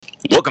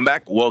Welcome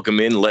back. Welcome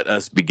in. Let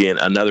us begin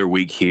another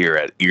week here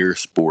at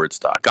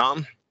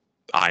earsports.com.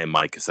 I am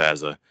Mike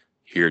Casaza,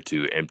 here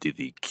to empty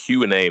the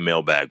Q&A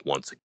mailbag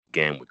once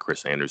again with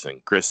Chris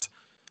Anderson. Chris,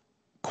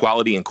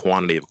 quality and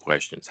quantity of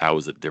questions. How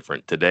is it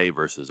different today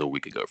versus a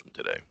week ago from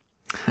today?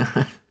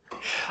 A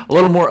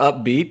little more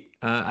upbeat.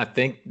 I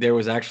think there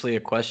was actually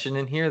a question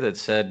in here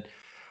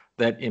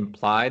that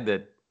implied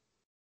that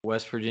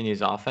West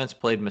Virginia's offense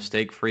played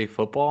mistake-free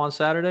football on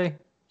Saturday. Did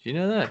you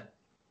know that?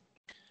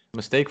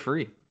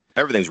 Mistake-free.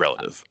 Everything's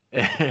relative.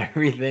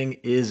 Everything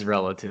is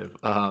relative.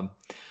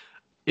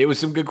 It was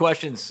some good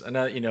questions, and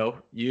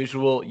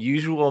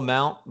usual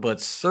amount, but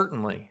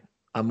certainly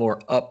a more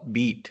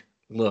upbeat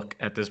look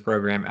at this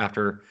program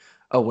after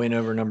a win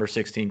over number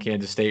 16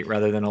 Kansas State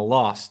rather than a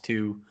loss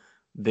to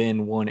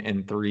then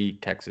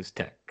 1-3 Texas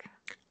Tech.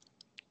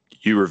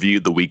 You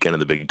reviewed the weekend of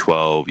the Big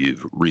 12.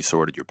 You've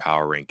resorted your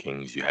power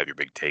rankings. You have your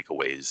big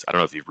takeaways. I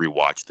don't know if you've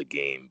rewatched the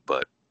game,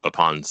 but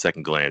upon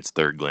second glance,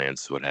 third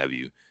glance, what have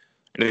you,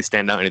 anything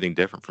stand out? Anything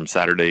different from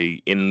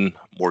Saturday in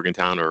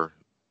Morgantown or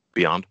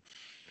beyond?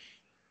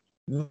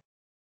 No,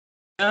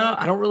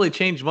 I don't really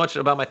change much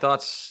about my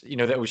thoughts,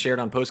 that we shared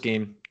on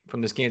postgame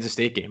from this Kansas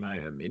State game. I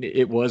mean,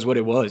 it was what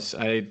it was.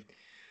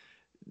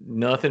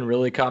 Nothing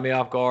really caught me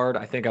off guard.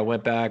 I think I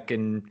went back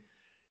and,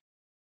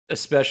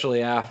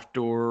 especially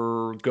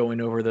after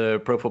going over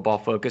the Pro Football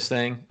Focus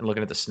thing and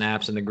looking at the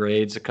snaps and the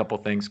grades, a couple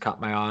things caught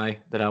my eye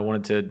that I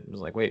was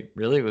like, wait,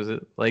 really? Was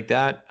it like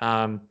that?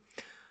 And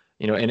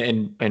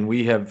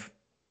we have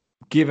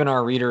given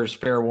our readers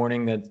fair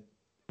warning that,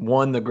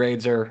 one, the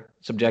grades are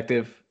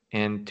subjective,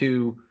 and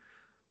two,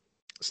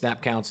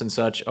 snap counts and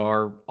such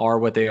are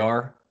what they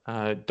are.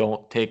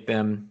 Don't take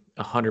them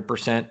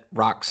 100%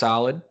 rock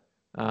solid.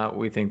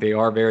 We think they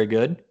are very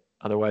good.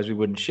 Otherwise, we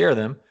wouldn't share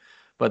them.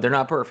 But they're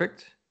not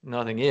perfect.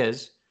 Nothing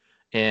is.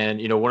 And,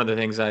 one of the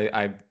things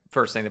I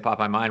first thing that popped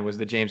in my mind was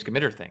the James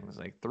Committer thing. It was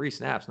like 3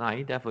 snaps. Nah,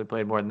 he definitely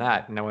played more than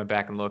that. And I went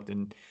back and looked,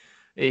 and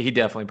he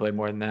definitely played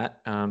more than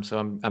that. So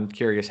I'm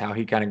curious how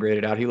he kind of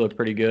graded out. He looked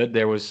pretty good.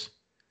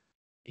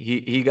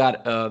 He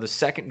got the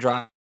second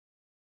drive,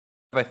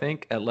 I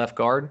think, at left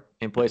guard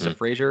in place of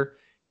Frazier.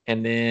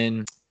 And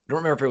then I don't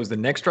remember if it was the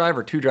next drive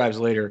or 2 drives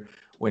later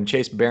when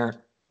Chase Barrett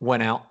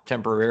went out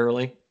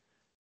temporarily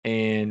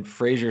and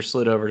Frazier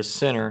slid over to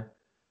center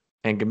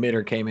and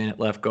Gmitter came in at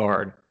left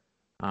guard.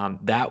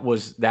 That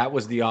was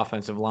the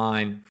offensive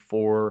line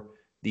for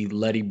the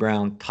Letty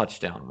Brown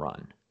touchdown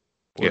run.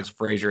 Was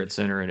Frazier at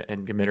center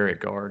and Gmitter at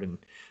guard, and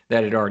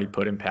that had already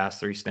put him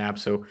past 3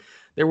 snaps. So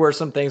there were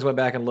some things, went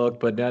back and looked,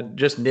 but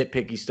just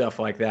nitpicky stuff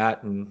like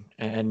that,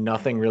 and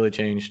nothing really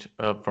changed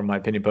from my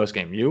opinion post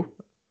game. You?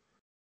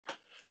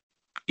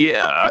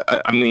 Yeah,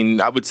 I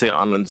mean, I would say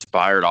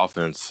uninspired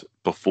offense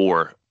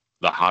before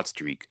the hot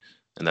streak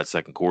in that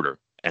second quarter,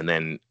 and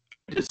then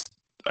just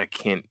I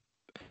can't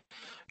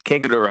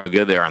get over how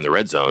good they are in the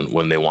red zone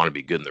when they want to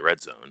be good in the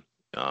red zone,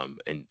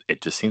 and it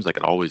just seems like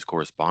it always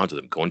corresponds to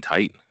them going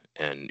tight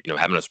and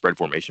having a spread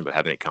formation, but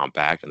having it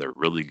compact, and they're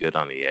really good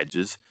on the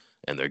edges,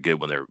 and they're good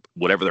when they're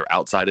whatever their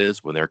outside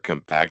is when they're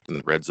compact in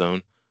the red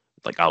zone.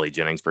 Like Ollie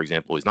Jennings, for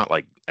example, he's not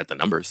like at the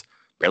numbers,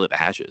 barely the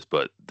hashes,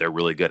 but they're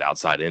really good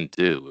outside in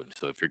too.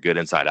 So if you're good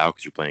inside out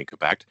because you're playing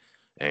compact,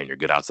 and you're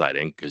good outside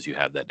in because you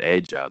have that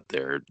edge out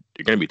there,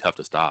 you're going to be tough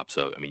to stop.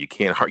 So I mean, you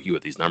can't argue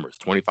with these numbers.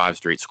 25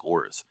 straight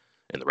scores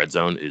in the red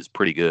zone is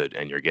pretty good,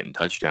 and you're getting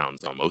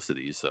touchdowns on most of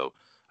these. So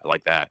I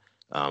like that.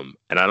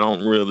 And I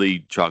don't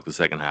really chalk the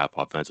second half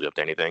offensively up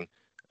to anything.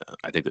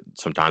 I think that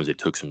sometimes they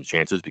took some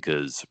chances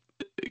because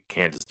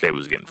Kansas State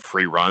was getting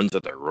free runs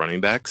at their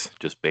running backs,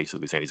 just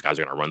basically saying these guys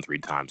are going to run 3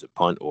 times at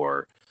punt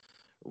or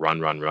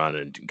run,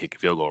 and kick a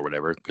field goal or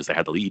whatever because they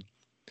had the lead.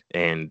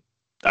 And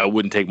I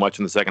wouldn't take much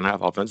in the second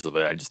half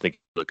offensively. I just think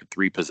look at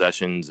 3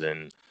 possessions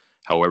and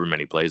however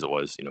many plays it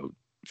was,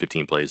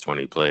 15 plays,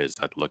 20 plays.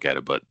 I have to look at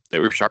it, but they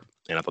were sharp,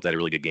 and I thought they had a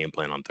really good game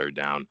plan on third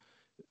down.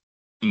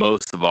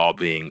 Most of all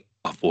being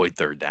avoid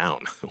third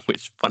down,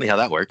 which funny how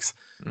that works.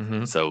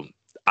 Mm-hmm. So,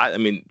 I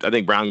mean, I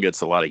think Brown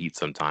gets a lot of heat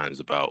sometimes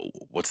about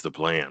what's the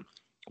plan,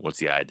 what's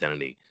the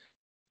identity.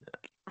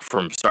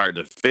 From start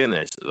to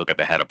finish, look like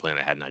they had a plan,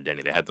 they had an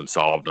identity. They had them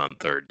solved on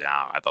third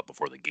down. I thought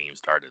before the game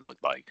started, it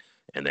looked like.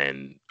 And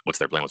then what's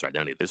their plan? What's their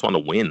identity? They just want to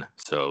win.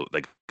 So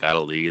they got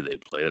a lead. They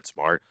played it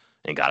smart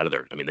and got out of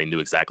there. I mean, they knew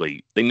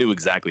exactly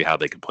how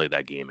they could play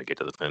that game and get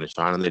to the finish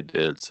line, and they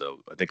did. So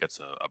I think it's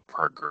a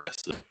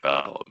progressive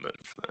development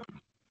for them.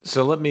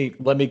 So let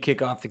me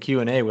kick off the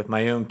Q&A with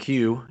my own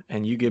Q,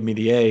 and you give me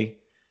the A.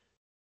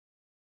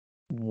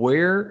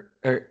 Where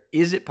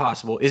is it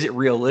possible? Is it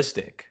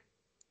realistic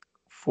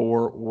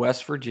for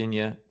West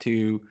Virginia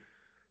to,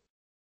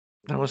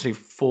 I don't want to say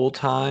full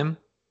time,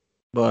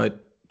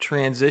 but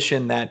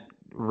transition that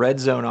red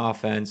zone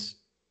offense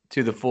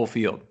to the full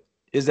field?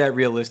 Is that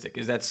realistic?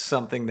 Is that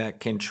something that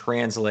can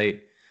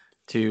translate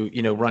to,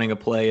 running a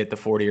play at the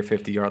 40 or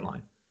 50 yard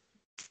line?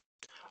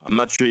 I'm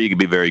not sure you can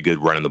be very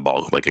good running the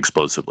ball like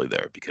explosively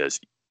there because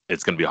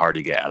it's going to be hard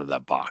to get out of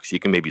that box. You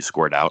can maybe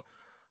score it out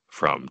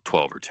from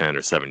 12 or 10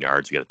 or 7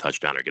 yards, get a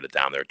touchdown or get it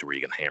down there to where you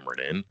can hammer it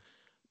in.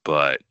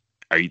 But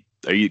Are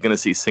you going to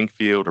see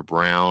Sinkfield or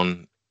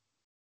Brown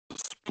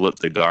split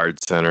the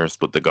guard center,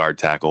 split the guard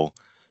tackle,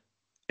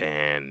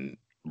 and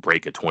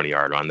break a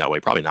 20-yard run that way?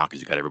 Probably not,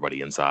 because you got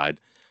everybody inside.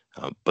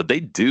 But they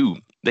do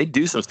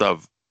some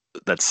stuff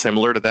that's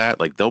similar to that.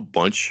 Like, they'll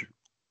bunch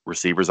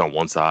receivers on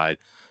one side,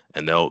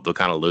 and they'll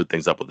kind of load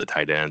things up with the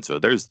tight end. So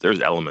there's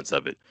elements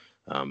of it.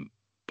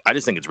 I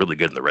just think it's really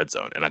good in the red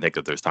zone, and I think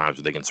that there's times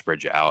where they can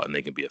spread you out and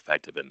they can be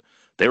effective. And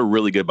they were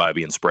really good by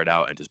being spread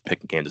out and just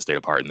picking Kansas State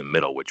apart in the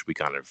middle, which we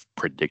kind of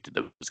predicted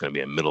it was going to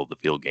be a middle of the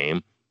field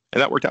game,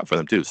 and that worked out for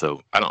them too.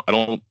 So I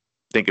don't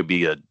think it'd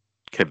be a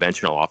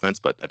conventional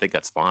offense, but I think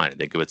that's fine. I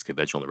think if it's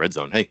conventional in the red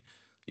zone, hey,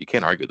 you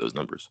can't argue those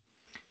numbers.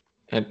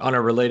 And on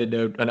a related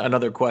note,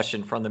 another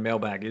question from the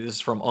mailbag. This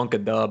is from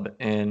Unca Dub,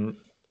 and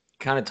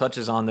kind of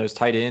touches on those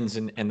tight ends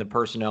and the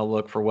personnel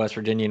look for West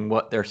Virginia and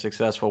what they're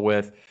successful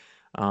with.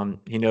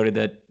 He noted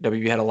that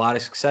WV had a lot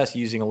of success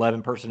using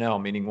 11 personnel,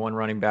 meaning one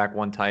running back,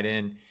 one tight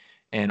end,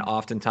 and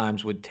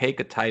oftentimes would take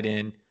a tight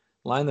end,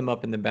 line them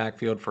up in the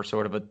backfield for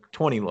sort of a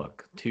 20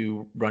 look,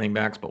 two running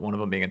backs, but one of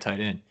them being a tight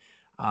end.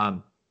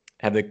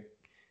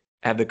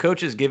 Have the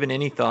coaches given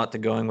any thought to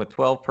going with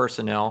 12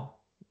 personnel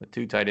with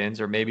two tight ends,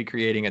 or maybe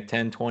creating a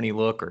 10-20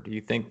 look, or do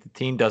you think the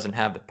team doesn't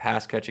have the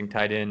pass catching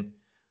tight end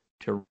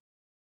to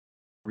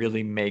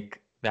really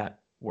make that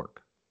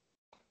work?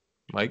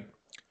 Mike?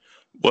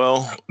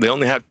 Well, they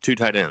only have two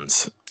tight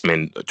ends. I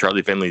mean,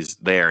 Charlie Finley's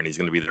there, and he's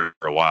going to be there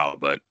for a while.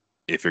 But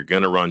if you're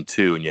going to run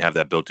two and you have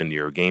that built into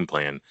your game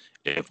plan,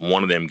 if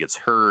one of them gets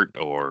hurt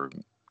or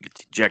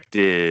gets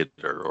ejected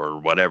or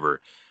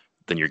whatever,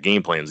 then your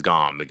game plan's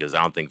gone, because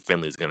I don't think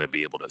Finley's going to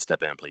be able to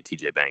step in and play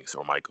TJ Banks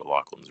or Mike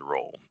O'Loughlin's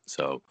role.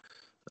 So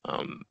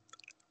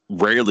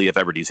rarely, if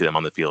ever, do you see them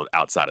on the field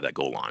outside of that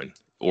goal line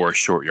or a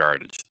short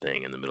yardage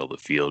thing in the middle of the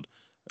field.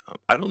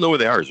 I don't know where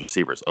they are as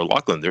receivers.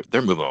 O'Loughlin,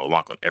 they're moving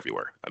O'Loughlin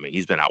everywhere. I mean,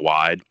 he's been out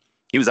wide.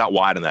 He was out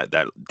wide in that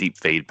deep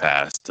fade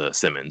pass to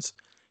Simmons.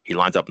 He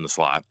lines up in the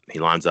slot. He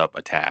lines up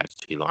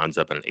attached. He lines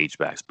up in an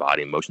H-back spot.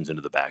 He motions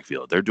into the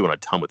backfield. They're doing a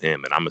ton with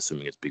him, and I'm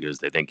assuming it's because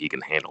they think he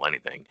can handle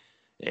anything.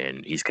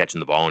 And he's catching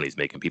the ball, and he's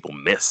making people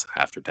miss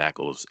after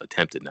tackles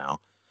attempted now.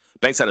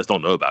 Banks, I just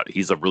don't know about it.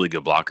 He's a really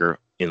good blocker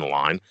in the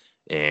line,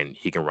 and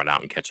he can run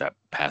out and catch that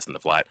pass in the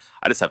flat.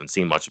 I just haven't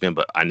seen much of him,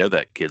 but I know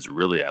that kid's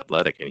really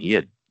athletic, and he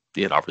had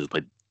offers to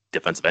play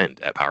defensive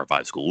end at Power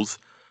 5 schools.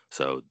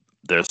 So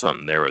there's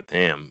something there with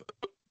him.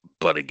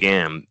 But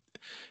again,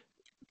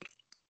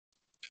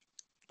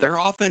 their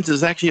offense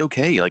is actually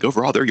okay. Like,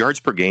 overall, their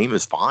yards per game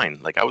is fine.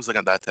 Like, I was looking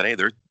at that today.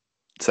 They're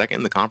second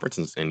in the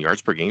conference in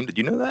yards per game. Did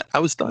you know that? I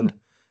was stunned.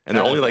 And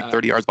they're only like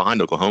 30 yards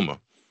behind Oklahoma.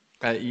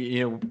 I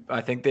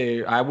think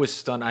I was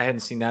stunned. I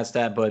hadn't seen that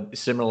stat, but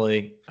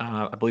similarly,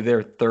 I believe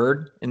they're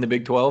third in the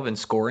Big 12 in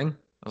scoring.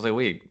 I was like,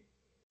 wait,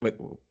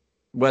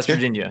 West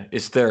Virginia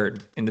is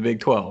third in the Big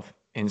 12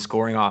 in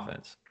scoring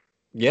offense.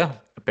 Yeah,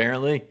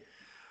 apparently.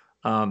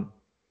 On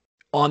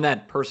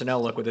that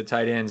personnel look with the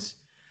tight ends,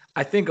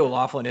 I think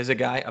O'Loughlin is a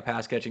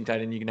pass-catching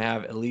tight end you can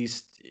have at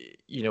least,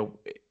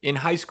 in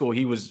high school,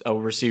 he was a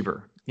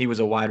receiver. He was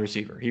a wide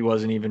receiver. He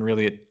wasn't even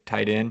really a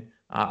tight end.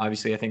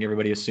 Obviously, I think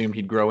everybody assumed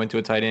he'd grow into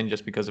a tight end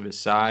just because of his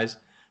size.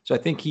 So I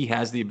think he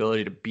has the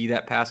ability to be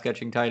that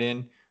pass-catching tight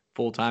end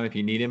full-time if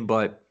you need him,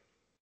 but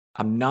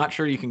I'm not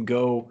sure you can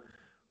go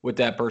with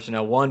that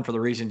personnel. One, for the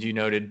reasons you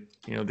noted,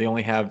 they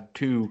only have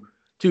two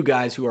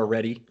guys who are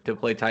ready to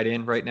play tight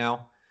end right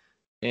now.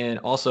 And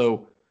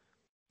also,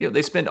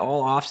 they spend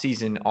all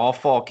offseason, all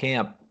fall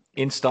camp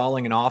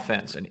installing an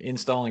offense and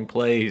installing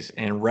plays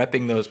and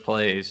repping those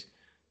plays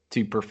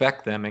to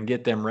perfect them and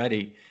get them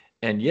ready.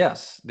 And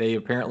yes, they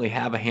apparently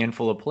have a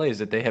handful of plays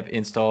that they have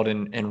installed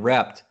and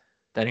repped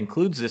that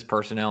includes this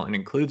personnel and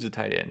includes the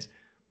tight ends.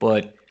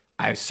 But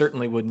I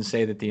certainly wouldn't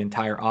say that the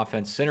entire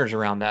offense centers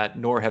around that,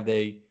 nor have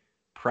they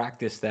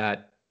practiced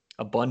that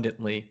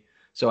abundantly.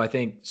 So I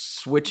think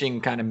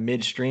switching kind of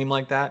midstream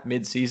like that,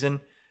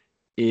 mid-season,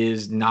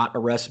 is not a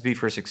recipe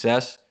for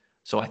success.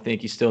 So I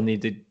think you still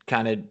need to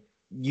kind of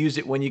use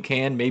it when you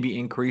can, maybe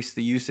increase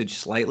the usage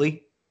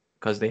slightly,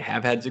 because they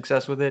have had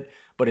success with it,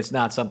 but it's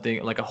not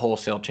something like a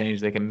wholesale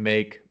change they can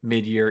make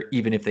mid-year,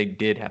 even if they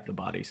did have the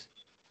bodies.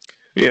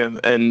 Yeah,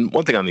 and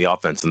one thing on the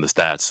offense and the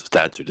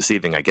stats are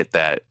deceiving. I get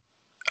that.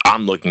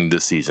 I'm looking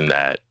this season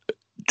at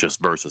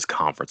just versus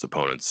conference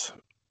opponents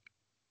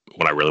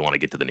when I really want to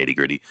get to the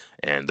nitty-gritty,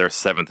 and they're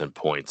 7th in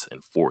points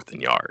and 4th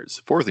in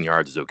yards. 4th in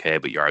yards is okay,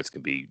 but yards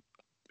can be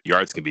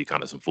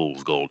kind of some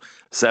fool's gold.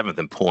 7th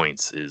in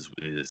points is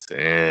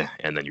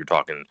and then you're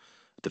talking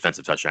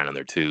defensive touchdown in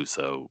there too.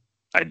 So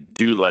I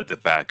do like the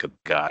fact of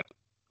got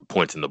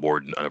points on the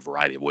board in a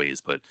variety of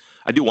ways, but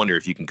I do wonder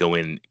if you can go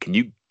in. Can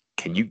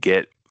you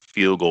get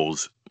field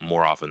goals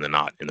more often than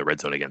not in the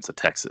red zone against a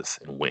Texas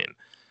and win?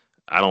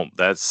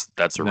 That's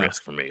a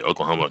risk for me.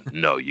 Oklahoma,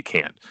 no, you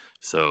can't.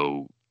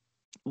 So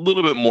a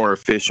little bit more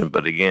efficient,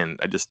 but again,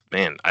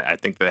 I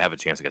think they have a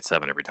chance to get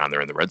 7 every time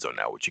they're in the red zone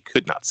now, which you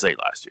could not say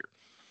last year.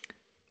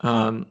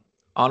 On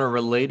a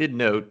related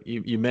note,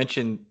 you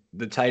mentioned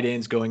the tight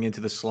ends going into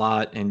the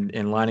slot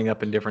and lining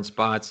up in different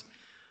spots.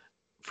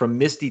 From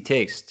Misty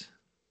Taste,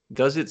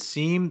 Does it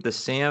seem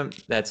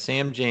that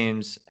Sam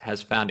James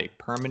has found a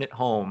permanent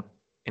home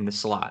in the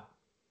slot?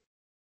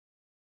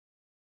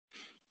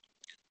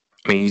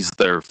 I mean, he's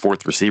their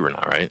fourth receiver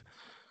now, right?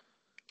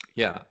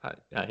 Yeah,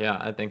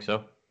 I think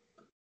so.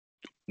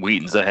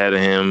 Wheaton's ahead of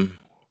him,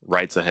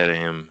 Wright's ahead of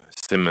him,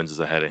 Simmons is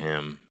ahead of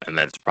him, and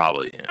that's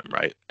probably him,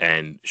 right?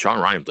 And Sean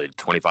Ryan played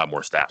 25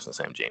 more snaps than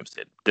Sam James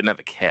did. Didn't have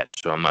a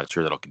catch, so I'm not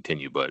sure that'll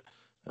continue. But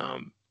I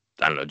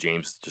don't know.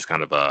 James just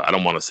kind of I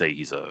don't want to say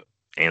he's a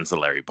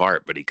ancillary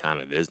part, but he kind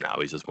of is now.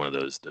 He's just one of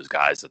those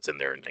guys that's in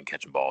there and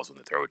catching balls when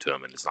they throw it to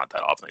him, and it's not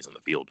that often he's on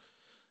the field.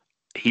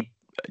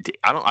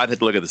 I'd have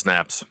to look at the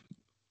snaps.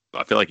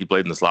 I feel like he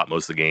played in the slot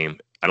most of the game.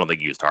 I don't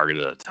think he was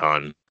targeted a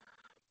ton,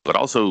 but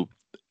also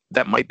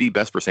that might be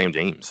best for Sam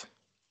James.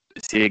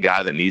 Is he a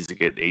guy that needs to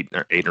get eight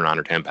or 9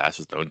 or 10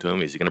 passes thrown to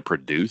him? Is he going to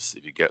produce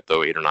if you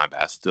throw 8 or 9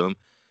 passes to him?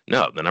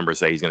 No, the numbers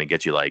say he's going to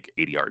get you like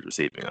 80 yards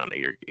receiving on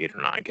eight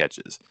or 9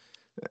 catches.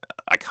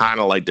 I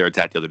kind of like their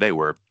attack the other day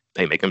where,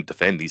 hey, make him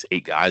defend these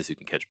 8 guys who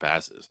can catch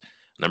passes.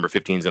 Number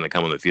 15 is going to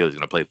come on the field. He's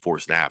going to play 4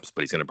 snaps,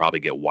 but he's going to probably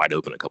get wide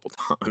open a couple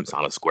times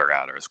on a square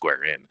out or a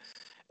square in.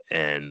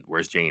 And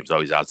where's James?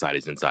 Oh, he's outside.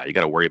 He's inside. You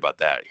got to worry about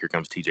that. Here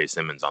comes T.J.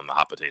 Simmons on the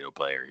hot potato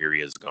player. Here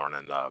he is going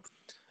and a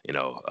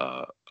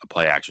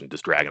play action,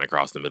 just dragging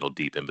across the middle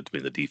deep in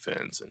between the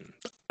defense. And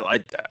I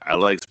like that. I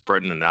like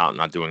spreading it out,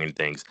 not doing any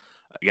things.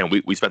 Again,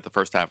 we spent the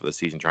first half of the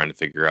season trying to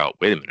figure out,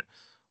 wait a minute,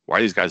 why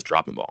are these guys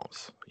dropping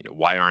balls?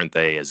 Why aren't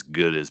they as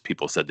good as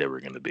people said they were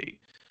going to be?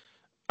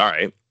 All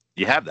right,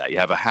 you have that. You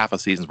have a half a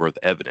season's worth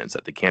of evidence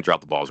that they can't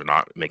drop the balls. They're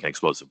not making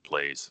explosive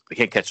plays. They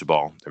can't catch the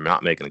ball. They're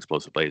not making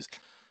explosive plays.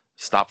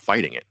 Stop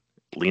fighting it.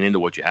 Lean into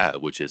what you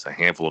have, which is a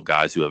handful of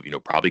guys who have,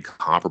 probably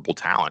comparable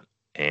talent.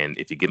 And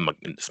if you give them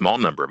a small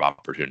number of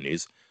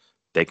opportunities,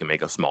 they can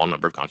make a small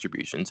number of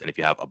contributions. And if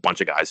you have a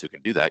bunch of guys who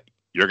can do that,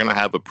 you're going to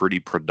have a pretty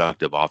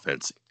productive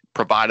offense,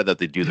 provided that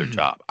they do their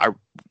job. I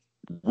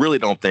really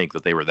don't think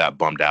that they were that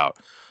bummed out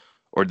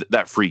or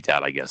that freaked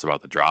out, I guess,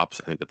 about the drops.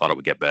 I think they thought it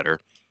would get better.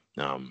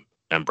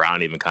 And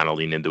Brown even kind of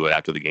leaned into it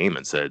after the game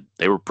and said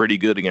they were pretty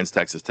good against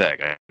Texas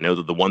Tech. I know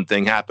that the one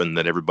thing happened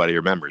that everybody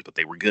remembers, but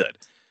they were good.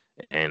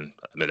 And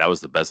I mean, that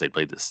was the best they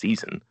played this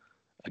season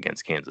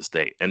against Kansas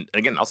State. And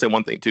again, I'll say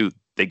one thing too.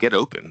 They get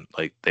open.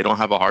 Like, they don't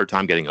have a hard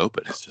time getting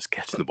open. It's just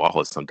catching the ball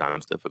is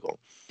sometimes difficult.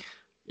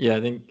 Yeah,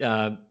 I think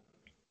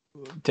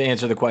to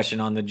answer the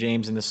question on the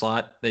James in the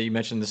slot that you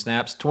mentioned, the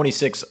snaps,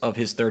 26 of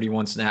his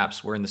 31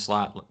 snaps were in the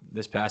slot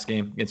this past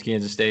game against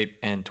Kansas State,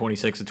 and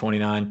 26 of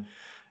 29,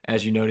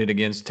 as you noted,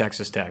 against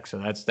Texas Tech. So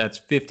that's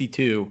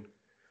 52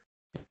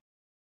 in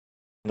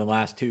the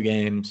last 2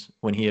 games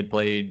when he had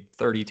played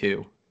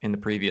 32 in the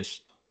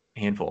previous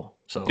handful.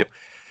 So yep.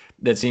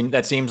 That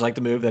seems like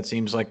the move. That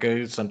seems like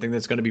something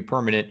that's going to be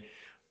permanent.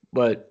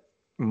 But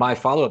my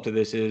follow-up to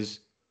this is,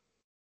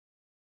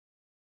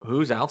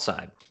 who's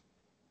outside?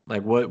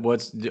 Like,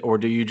 or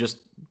do you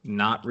just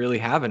not really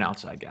have an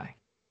outside guy?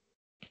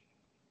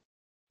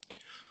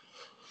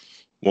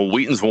 Well,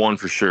 Wheaton's one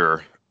for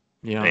sure.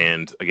 Yeah.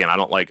 And again, I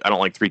don't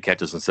like 3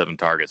 catches and 7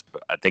 targets,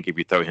 but I think if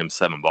you throw him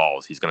 7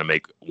 balls, he's going to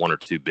make 1 or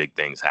 2 big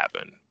things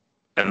happen,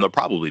 and they'll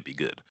probably be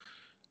good.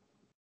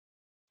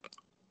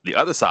 The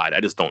other side,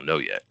 I just don't know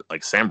yet.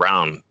 Like, Sam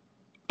Brown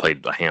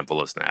played a handful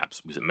of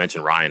snaps. We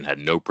mentioned Ryan had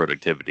no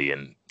productivity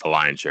in the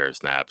lion's share of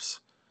snaps.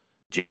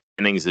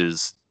 Jennings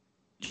is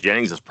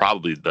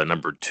probably the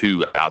number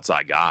 2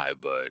 outside guy,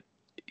 but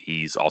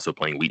he's also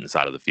playing Wheaton's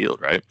side of the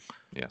field, right?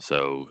 Yeah.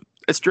 So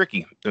it's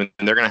tricky, and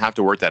they're going to have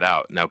to work that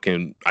out. Now,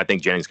 I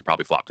think Jennings could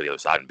probably flop to the other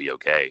side and be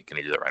okay. Can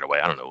he do that right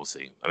away? I don't know. We'll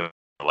see. I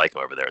like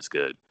him over there. It's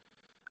good.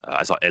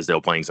 I saw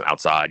Esdale playing some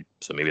outside,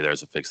 so maybe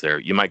there's a fix there.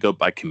 You might go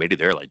by committee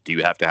there. Like, do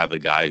you have to have a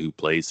guy who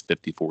plays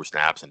 54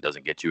 snaps and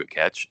doesn't get you a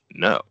catch?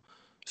 No.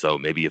 So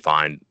maybe you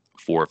find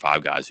 4 or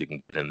 5 guys who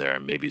can get in there,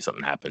 and maybe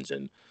something happens,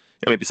 and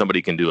maybe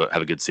somebody can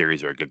have a good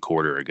series or a good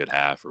quarter or a good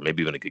half or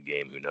maybe even a good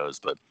game. Who knows?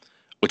 But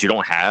what you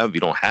don't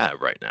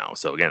have right now.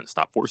 So again,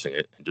 stop forcing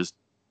it and just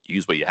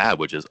use what you have,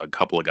 which is a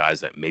couple of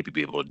guys that maybe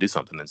be able to do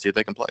something and see if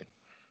they can play.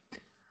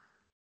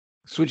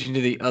 Switching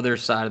to the other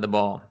side of the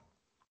ball,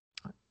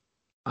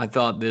 I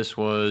thought this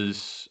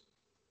was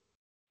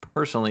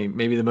personally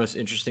maybe the most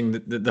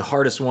interesting, the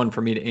hardest one for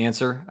me to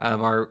answer out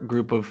of our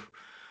group of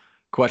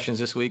questions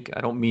this week.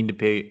 I don't mean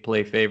to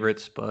play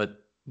favorites,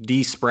 but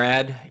D.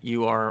 Sprad,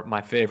 you are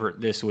my favorite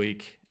this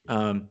week.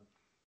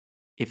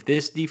 If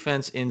this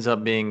defense ends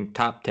up being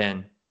top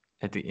 10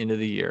 at the end of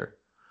the year,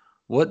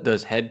 what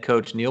does head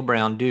coach Neil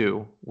Brown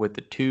do with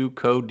the 2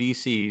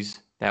 co-DCs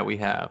that we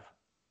have?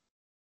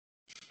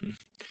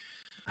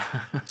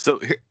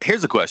 So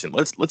here's the question.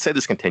 Let's say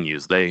this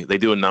continues. They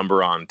do a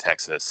number on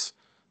Texas.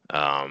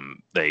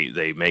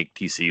 They make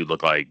TCU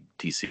look like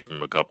TCU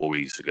from a couple of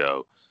weeks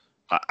ago.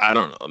 I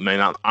don't know.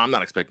 Man, I'm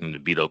not expecting them to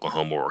beat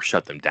Oklahoma or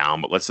shut them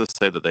down, but let's just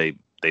say that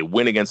they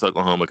win against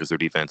Oklahoma because their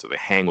defense, or they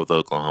hang with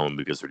Oklahoma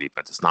because their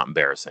defense. It's not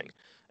embarrassing.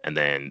 And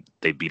then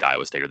they beat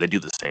Iowa State, or they do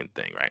the same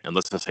thing, right? And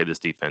let's just say this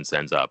defense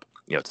ends up,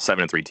 it's a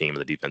 7-3 team,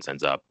 and the defense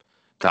ends up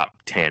top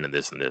 10 and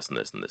this and this and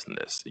this and this and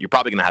this. You're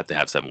probably going to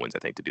have 7 wins, I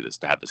think, to do this,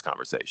 to have this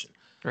conversation.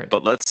 Right.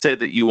 But let's say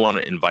that you want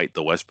to invite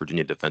the West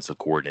Virginia defensive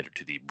coordinator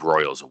to the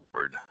Broyles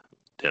Award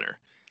dinner,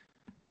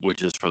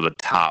 which is for the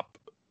top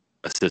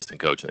assistant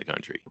coach in the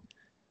country.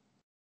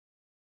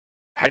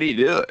 How do you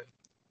do it?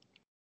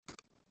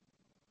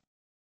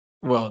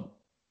 Well,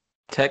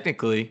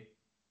 technically,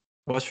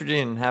 West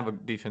Virginia didn't have a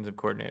defensive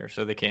coordinator,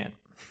 so they can't.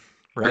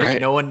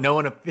 Right? No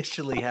one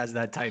officially has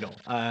that title.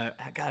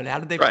 God, how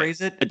did they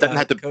phrase it? It doesn't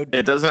have to.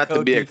 It doesn't have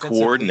to be a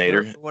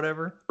coordinator.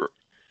 Whatever.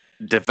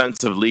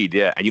 Defensive lead,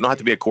 yeah, and you don't have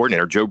to be a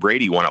coordinator. Joe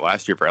Brady won it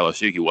last year for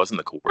LSU. He wasn't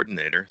the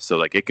coordinator, so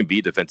like it can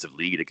be defensive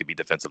lead, it could be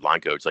defensive line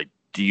coach. Like,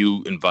 do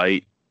you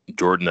invite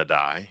Jordan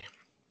Adai,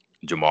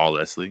 Jamal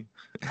Leslie?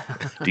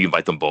 Do you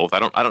invite them both? I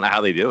don't know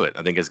how they do it.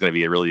 I think it's going to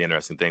be a really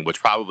interesting thing, which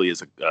probably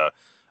is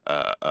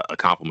a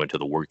compliment to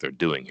the work they're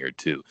doing here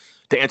too.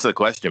 To answer the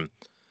question,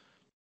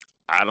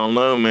 I don't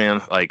know,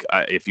 man. Like,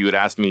 if you had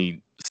asked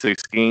me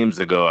 6 games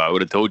ago, I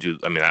would have told you.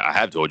 I mean, I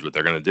have told you what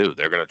they're going to do.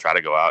 They're going to try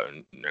to go out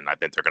and I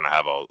think they're going to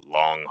have a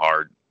long,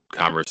 hard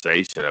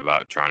conversation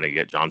about trying to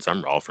get John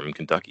Sumrall from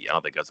Kentucky. I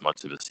don't think that's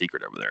much of a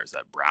secret over there. Is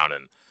that Brown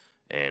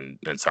and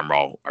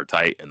Sumrall are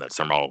tight, and that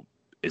Sumrall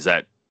is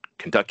at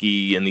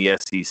Kentucky in the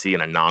SEC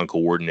in a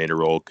non-coordinator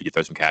role. Could you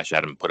throw some cash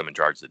at him and put him in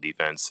charge of the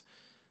defense?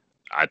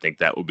 I think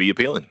that would be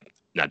appealing.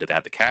 Now, do they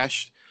have the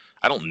cash?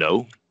 I don't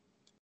know.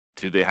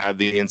 Do they have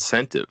the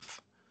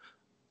incentive?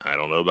 I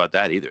don't know about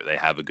that either. They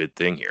have a good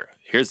thing here.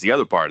 Here's the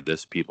other part of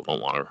this people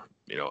don't want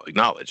to,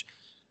 acknowledge.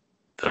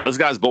 Those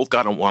guys both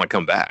got to want to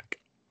come back.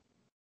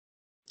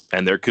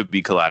 And there could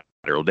be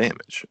collateral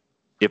damage.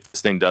 If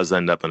this thing does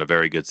end up in a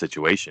very good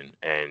situation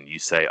and you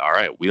say, all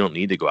right, we don't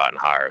need to go out and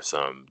hire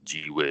some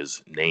gee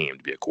whiz name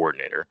to be a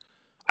coordinator.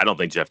 I don't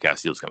think Jeff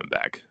Castile's coming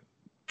back.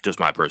 Just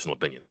my personal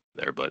opinion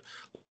there. But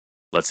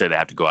let's say they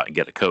have to go out and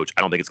get a coach.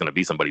 I don't think it's going to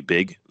be somebody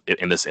big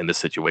in this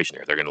situation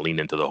here. They're going to lean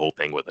into the whole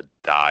thing with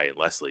Adai and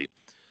Leslie.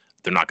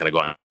 They're not going to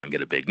go out and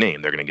get a big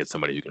name. They're going to get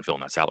somebody who can fill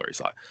in that salary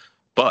slot.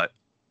 But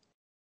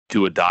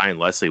do Adai and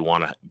Leslie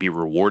want to be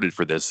rewarded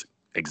for this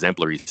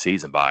exemplary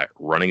season by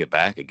running it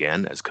back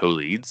again as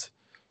co-leads?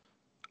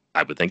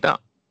 I would think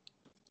not.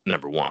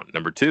 Number one.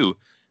 Number two,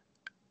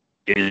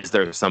 is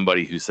there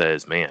somebody who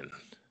says, man,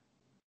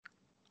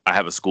 I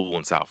have a school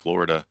in South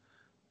Florida.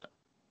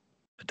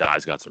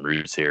 Adai's got some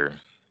roots here.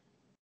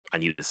 I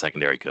need a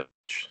secondary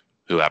coach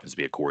who happens to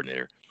be a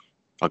coordinator.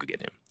 I'll go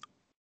get him.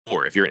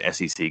 Or if you're an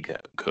SEC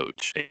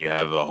coach and you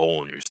have a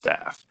hole in your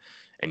staff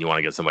and you want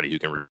to get somebody who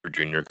can recruit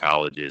junior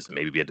colleges and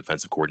maybe be a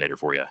defensive coordinator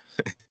for you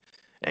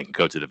and can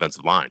coach the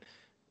defensive line,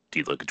 do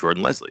you look at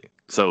Jordan Leslie?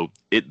 So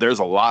there's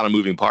a lot of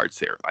moving parts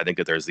here. I think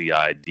that there's the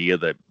idea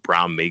that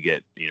Brown may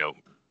get,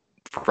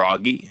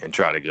 froggy and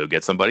try to go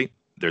get somebody.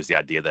 There's the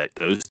idea that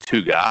those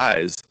 2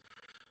 guys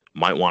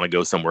might want to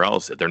go somewhere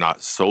else if they're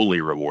not solely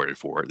rewarded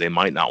for it. They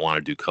might not want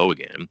to do co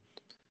again.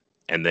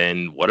 And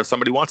then what if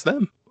somebody wants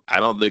them? I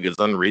don't think it's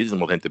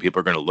unreasonable to think that people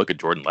are going to look at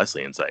Jordan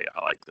Leslie and say,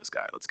 I like this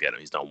guy. Let's get him.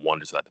 He's done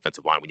wonders for that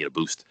defensive line. We need a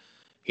boost.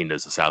 He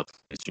knows the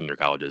Southeast junior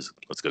colleges.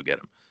 Let's go get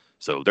him.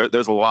 So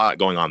there's a lot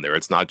going on there.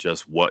 It's not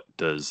just what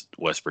does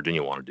West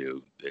Virginia want to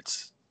do.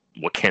 It's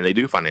what can they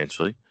do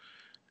financially?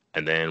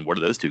 And then what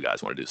do those 2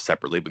 guys want to do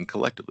separately but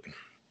collectively?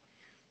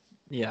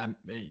 Yeah,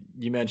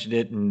 you mentioned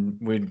it, and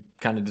we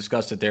kind of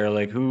discussed it there.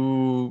 Like,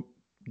 who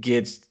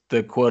gets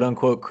the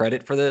quote-unquote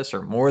credit for this,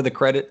 or more of the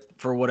credit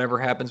for whatever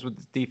happens with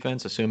the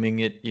defense, assuming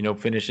it,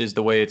 finishes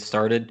the way it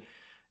started?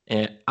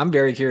 And I'm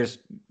very curious,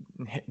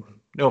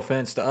 no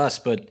offense to us,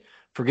 but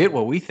forget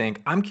what we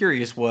think. I'm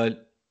curious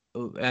what,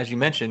 as you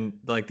mentioned,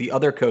 like the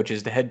other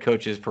coaches, the head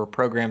coaches for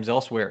programs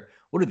elsewhere,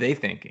 what are they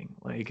thinking?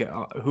 Like,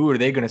 who are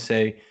they going to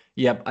say,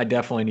 yep, I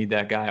definitely need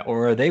that guy?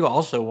 Or are they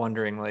also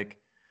wondering, like,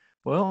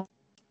 well,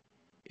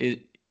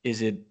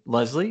 is it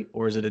Leslie,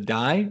 or is it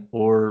Adai,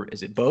 or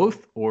is it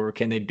both? Or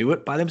can they do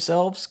it by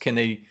themselves? Can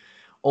they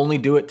only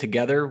do it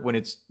together when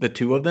it's the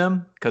 2 of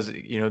them? Because,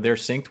 they're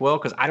synced well.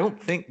 Because I don't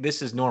think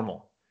this is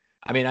normal.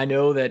 I mean, I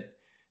know that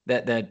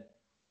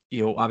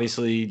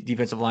obviously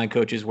defensive line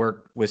coaches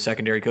work with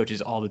secondary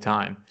coaches all the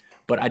time,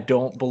 but I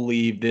don't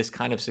believe this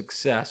kind of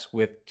success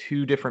with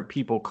 2 different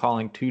people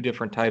calling 2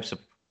 different types of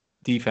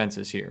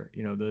defenses here.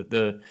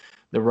 The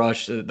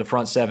rush, the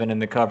front 7,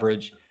 and the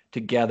coverage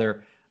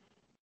together.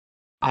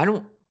 I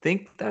don't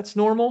think that's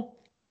normal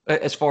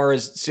as far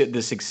as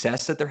the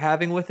success that they're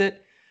having with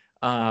it.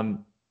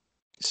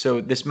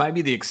 So this might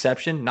be the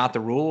exception, not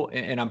the rule.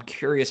 And I'm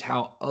curious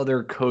how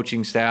other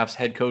coaching staffs,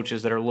 head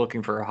coaches that are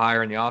looking for a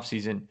hire in the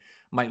offseason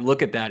might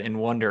look at that and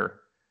wonder,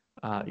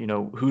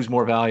 who's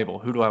more valuable?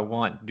 Who do I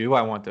want? Do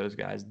I want those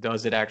guys?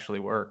 Does it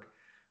actually work?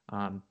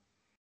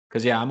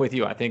 Because, I'm with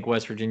you. I think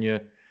West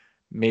Virginia,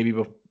 maybe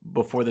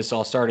before this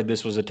all started,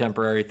 this was a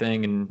temporary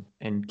thing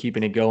and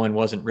keeping it going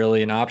wasn't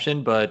really an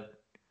option. But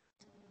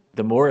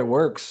the more it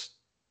works,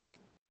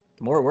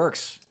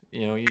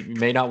 you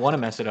may not want to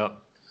mess it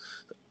up.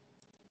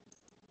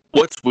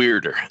 What's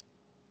weirder?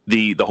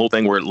 The whole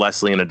thing where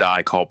Leslie and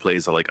Adai call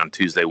plays like on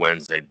Tuesday,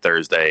 Wednesday,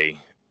 Thursday,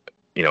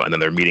 and then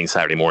they're meeting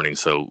Saturday morning.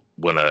 So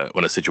when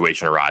a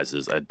situation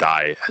arises, a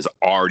Dye has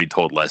already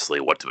told Leslie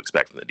what to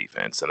expect from the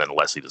defense, and then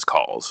Leslie just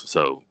calls.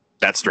 So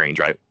that's strange,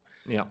 right?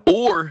 Yeah.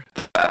 Or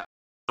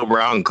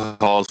Brown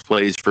calls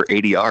plays for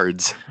 80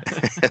 yards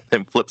and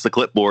then flips the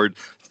clipboard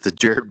to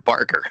Jared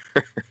Barker.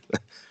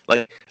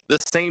 Like, the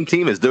same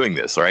team is doing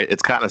this, right?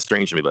 It's kind of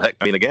strange to me. But heck,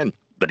 I mean, again,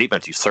 the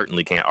defense, you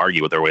certainly can't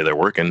argue with the way they're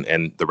working,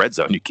 and the red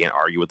zone, you can't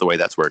argue with the way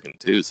that's working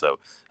too. So,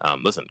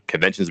 listen,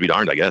 conventions be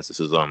darned. I guess this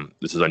is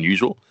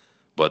unusual,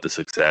 but the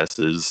success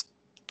is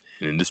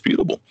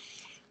indisputable.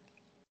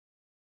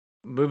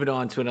 Moving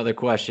on to another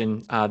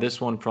question.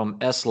 This one from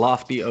S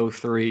Lofty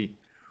 03.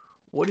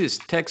 What is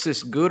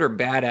Texas good or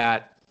bad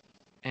at,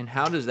 and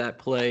how does that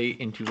play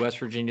into West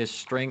Virginia's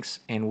strengths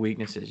and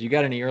weaknesses? You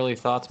got any early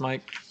thoughts,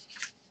 Mike?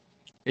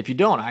 If you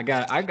don't, I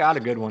got a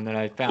good one that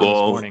I found this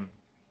morning.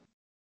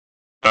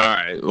 All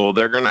right. Well,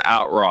 they're going to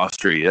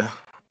out-roster you.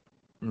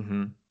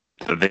 Mm-hmm.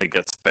 I think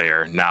that's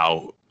fair.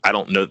 Now, I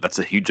don't know if that's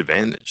a huge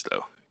advantage,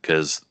 though,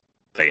 because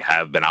they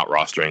have been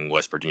out-rostering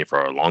West Virginia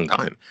for a long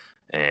time,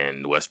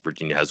 and West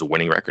Virginia has a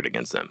winning record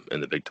against them in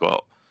the Big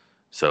 12.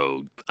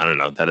 So, I don't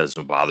know. That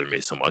doesn't bother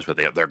me so much, but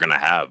they're going to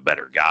have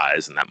better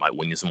guys, and that might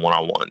win you some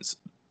one-on-ones.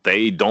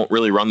 They don't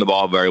really run the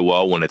ball very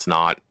well when it's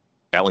not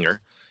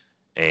Ehlinger,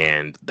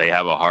 and they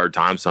have a hard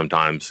time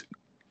sometimes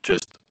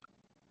just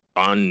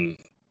unshackling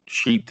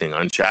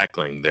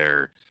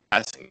their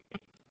passing.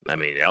 I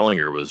mean,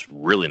 Ehlinger was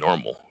really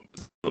normal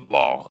the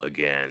ball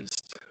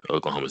against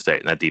Oklahoma State,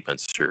 and that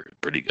defense is sure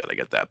pretty good. I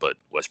get that, but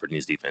West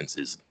Virginia's defense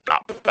is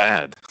not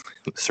bad.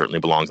 It certainly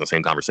belongs in the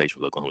same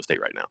conversation with Oklahoma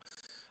State right now.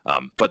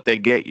 But they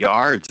get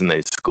yards and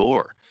they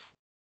score.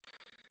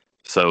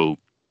 So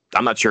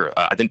I'm not sure.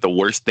 I think the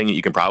worst thing that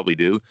you can probably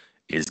do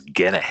is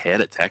get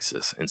ahead of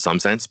Texas in some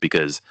sense,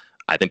 because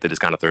I think they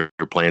just kind of throw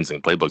their plans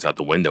and playbooks out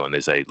the window and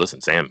they say,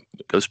 listen, Sam,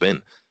 go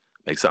spin,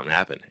 make something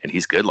happen. And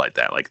he's good like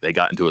that. Like, they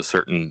got into a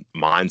certain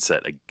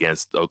mindset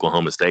against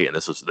Oklahoma State. And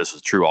this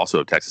was true also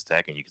of Texas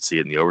Tech. And you could see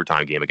it in the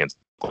overtime game against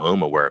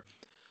Oklahoma, where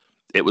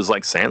it was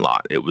like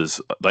Sandlot. It was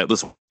like,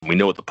 listen, we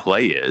know what the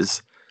play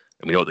is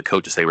and we know what the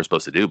coaches say we're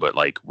supposed to do, but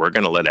like, we're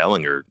going to let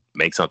Ehlinger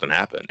make something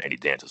happen. And he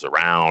dances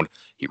around.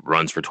 He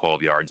runs for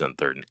 12 yards on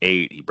 3rd and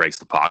 8. He breaks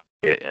the pocket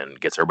and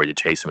gets everybody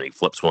to chase him. And he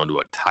flips one to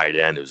a tight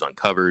end who's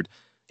uncovered.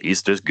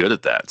 He's just good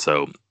at that.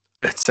 So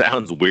it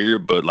sounds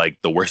weird, but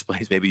like, the worst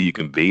place maybe you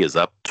can be is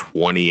up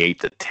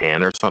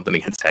 28-10 or something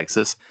against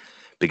Texas,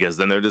 because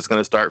then they're just going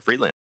to start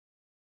freelancing.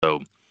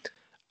 So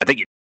I think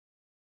you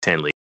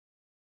 10 league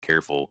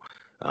careful.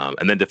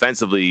 And then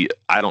defensively,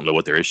 I don't know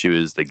what their issue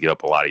is. They give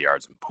up a lot of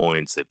yards and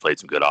points. They've played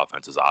some good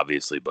offenses,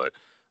 obviously, but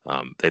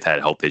they've had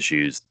health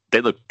issues. They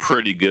looked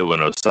pretty good when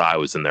Osai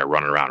was in there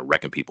running around and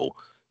wrecking people,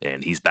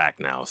 and he's back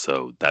now.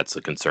 So that's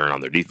a concern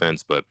on their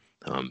defense. But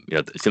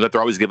it seems like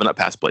they're always giving up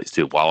pass plays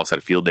too. Wallace had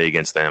a field day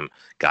against them.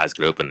 Guys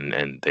get open,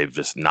 and they've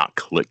just not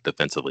clicked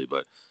defensively.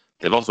 But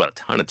they've also had a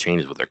ton of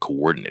changes with their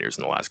coordinators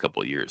in the last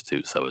couple of years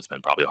too. So it's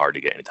been probably hard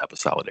to get any type of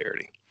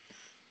solidarity.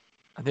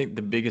 I think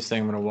the biggest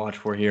thing I'm going to watch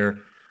for here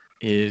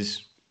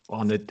is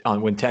on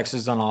when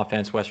Texas is on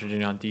offense, West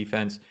Virginia on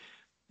defense,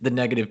 the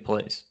negative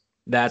plays.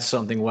 That's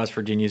something West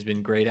Virginia has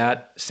been great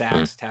at.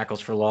 Sacks, tackles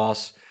for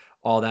loss,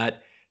 all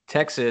that.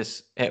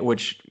 Texas, at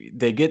which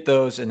they get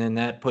those, and then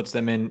that puts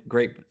them in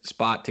great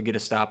spot to get a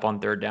stop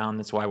on 3rd down.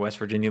 That's why West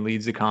Virginia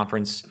leads the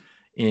conference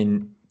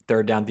in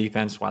 3rd down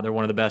defense, why they're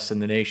one of the best in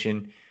the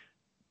nation.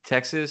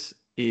 Texas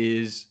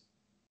is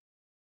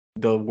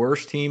the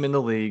worst team in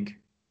the league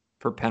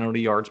for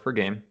penalty yards per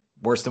game,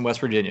 worse than West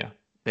Virginia.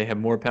 They have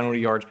more penalty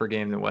yards per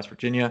game than West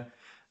Virginia.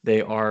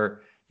 They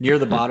are near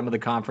the bottom of the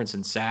conference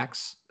in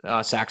sacks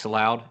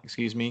allowed,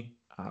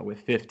 with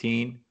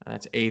 15.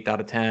 That's 8th out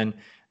of 10.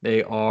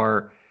 They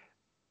are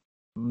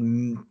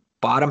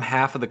bottom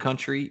half of the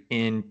country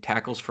in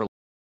tackles for.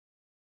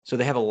 So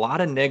they have a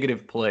lot of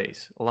negative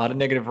plays, a lot of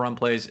negative run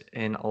plays,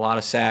 and a lot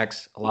of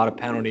sacks, a lot of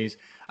penalties.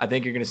 I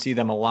think you're going to see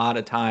them a lot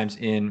of times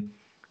in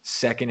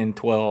 2nd and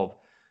 12,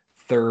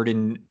 3rd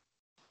and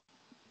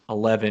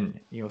 11,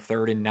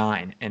 3rd and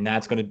 9. And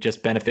that's going to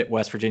just benefit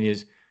West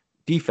Virginia's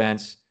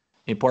defense,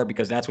 in part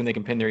because that's when they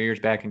can pin their ears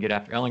back and get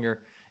after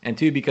Ehlinger. And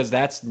 2, because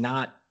that's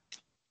not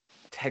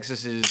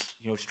Texas's,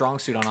 strong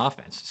suit on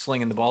offense,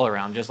 slinging the ball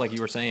around. Just like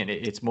you were saying,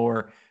 it's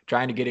more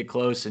trying to get it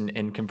close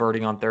and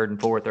converting on 3rd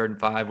and 4, 3rd and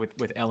 5 with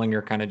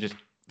Ehlinger kind of just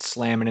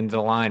slamming into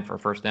the line for a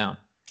first down.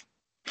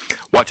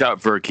 Watch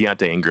out for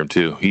Keontae Ingram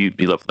too. He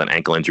left with an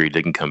ankle injury,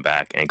 didn't come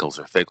back. Ankles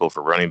are fickle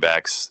for running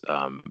backs.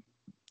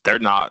 They're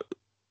not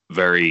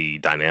very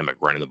dynamic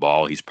running the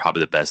ball. He's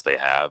probably the best they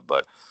have,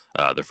 but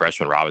the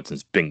freshman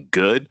Robinson's been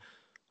good,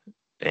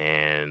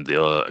 and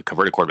the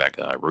converted quarterback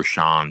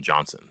Roschon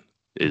Johnson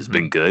has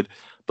been good.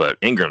 But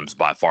Ingram's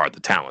by far the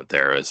talent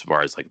there as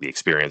far as like the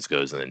experience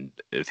goes. And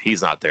if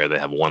he's not there, they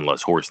have one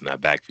less horse in that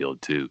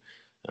backfield too.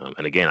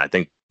 And again, I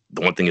think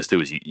the one thing is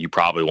too is you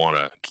probably want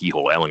to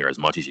keyhole Ehlinger as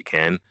much as you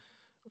can.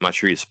 I'm not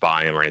sure you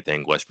spy him or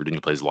anything. West Virginia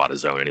plays a lot of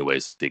zone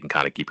anyways, so you can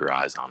kind of keep your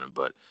eyes on him.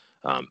 But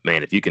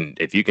man, if you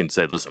can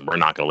say, listen, we're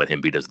not going to let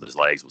him beat us with his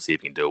legs. We'll see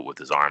if he can do it with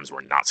his arms.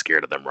 We're not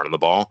scared of them running the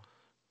ball.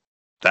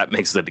 that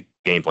makes the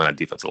game plan on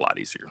defense a lot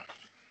easier.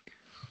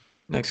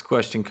 Next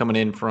question coming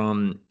in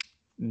from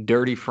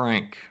Dirty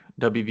Frank,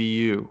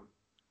 WVU.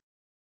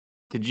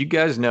 Did you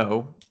guys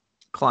know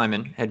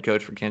Kleiman, head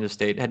coach for Kansas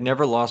State, had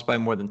never lost by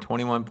more than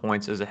 21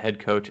 points as a head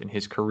coach in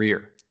his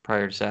career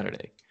prior to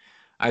Saturday?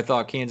 I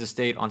thought Kansas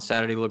State on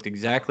Saturday looked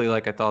exactly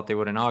like I thought they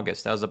would in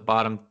August. That was a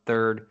bottom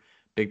third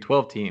Big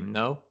 12 team.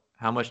 No?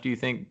 How much do you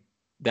think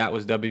that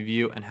was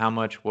WVU, and how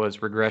much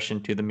was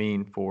regression to the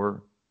mean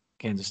for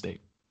Kansas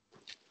State?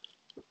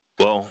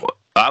 Well,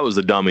 I was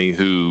the dummy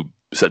who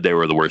said they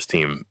were the worst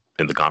team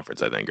in the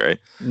conference, I think, right?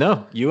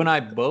 No, you and I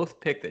both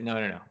picked it.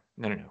 No.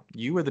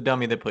 You were the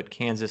dummy that put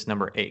Kansas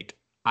number 8.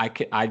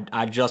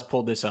 I just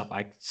pulled this up.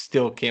 I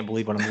still can't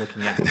believe what I'm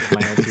looking at with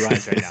my own two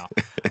eyes right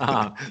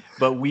now.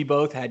 But we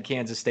both had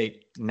Kansas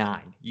State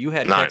 9. You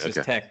had 9,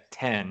 Texas Tech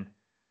 10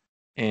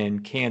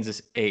 and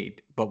Kansas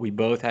 8, but we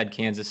both had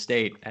Kansas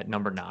State at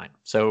number 9.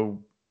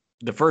 So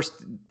the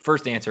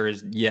first answer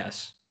is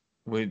yes.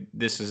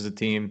 This is the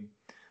team.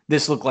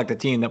 This looked like the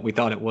team that we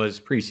thought it was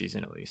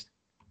preseason, at least.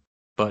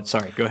 But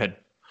sorry, go ahead.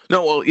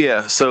 No, well,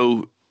 yeah.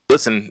 So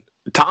listen,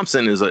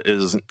 Thompson is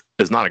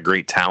not a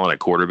great talent at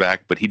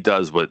quarterback, but he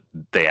does what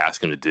they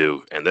ask him to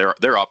do, and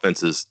their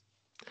offense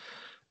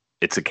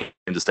it's a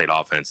Kansas State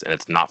offense, and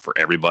it's not for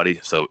everybody.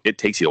 So it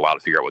takes you a while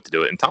to figure out what to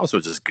do. And Thompson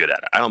was just good at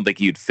it. I don't think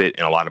he'd fit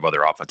in a lot of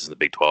other offenses in the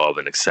Big 12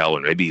 and excel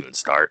and maybe even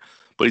start,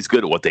 but he's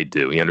good at what they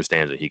do. He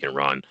understands that he can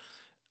run.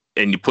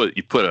 And you put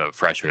a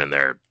freshman in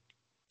there,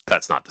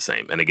 that's not the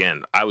same. And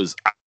again, I was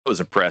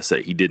impressed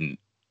that he didn't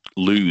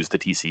lose to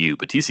TCU,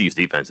 but TCU's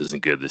defense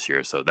isn't good this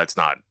year, so that's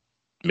not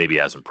maybe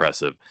as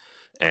impressive.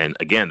 And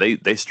again,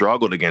 they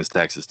struggled against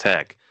Texas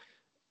Tech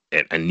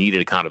and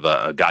needed kind of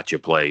a gotcha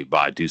play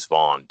by Deuce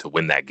Vaughn to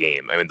win that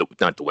game. I mean,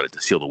 not to win it,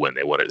 to seal the win.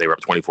 They won it. They were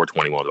up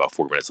 24-21 with about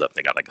 4 minutes left.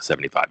 They got like a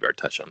 75-yard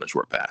touchdown on a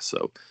short pass.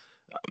 So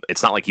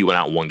it's not like he went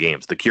out and won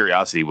games. The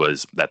curiosity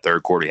was that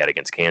third quarter he had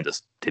against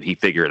Kansas. Did he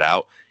figure it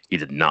out? He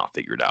did not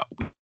figure it out.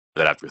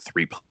 That after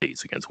 3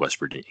 plays against West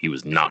Virginia, he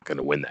was not going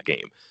to win that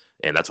game.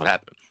 And that's what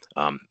happened.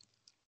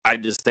 I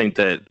just think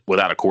that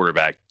without a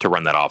quarterback to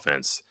run that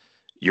offense,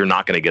 you're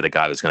not going to get a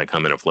guy that's going to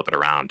come in and flip it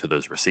around to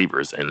those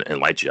receivers and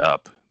light you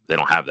up. They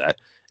don't have that.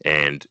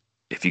 And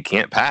if you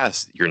can't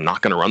pass, you're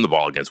not going to run the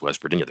ball against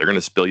West Virginia. They're going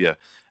to spill you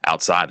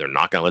outside. They're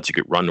not going to let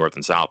you run north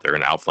and south. They're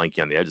going to outflank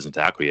you on the edges and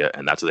tackle you.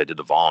 And that's what they did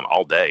to Vaughn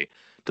all day,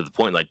 to the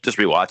point, like, just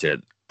rewatching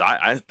it,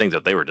 I think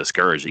that they were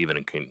discouraged even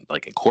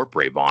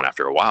incorporate Vaughn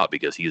after a while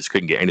because he just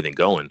couldn't get anything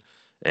going.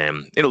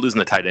 And losing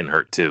the tight end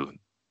hurt too.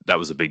 That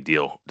was a big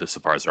deal just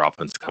as far as their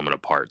offense coming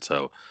apart.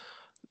 So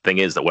thing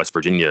is that West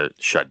Virginia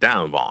shut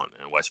down Vaughn,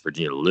 and West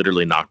Virginia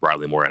literally knocked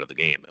Riley Moore out of the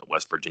game. And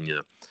West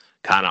Virginia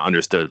kind of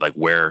understood like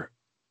where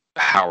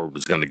Howard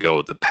was going to go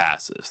with the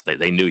passes.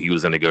 They knew he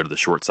was going to go to the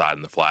short side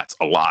and the flats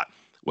a lot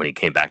when he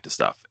came back to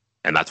stuff.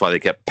 And that's why they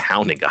kept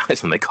pounding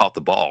guys when they caught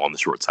the ball on the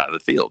short side of the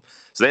field.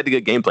 So they had a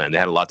good game plan. They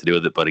had a lot to do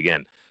with it. But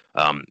again,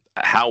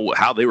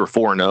 how they were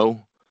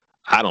 4-0,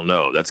 I don't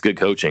know. That's good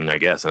coaching, I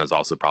guess. And it's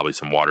also probably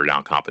some watered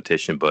down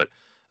competition. But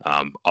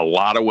a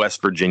lot of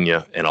West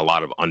Virginia and a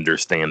lot of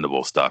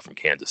understandable stuff from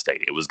Kansas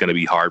State. It was going to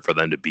be hard for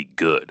them to be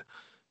good,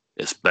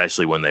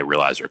 especially when they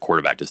realized their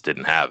quarterback just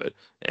didn't have it.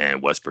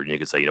 And West Virginia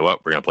could say, you know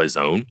what, we're going to play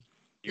zone.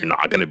 You're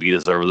not going to beat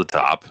us over the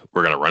top.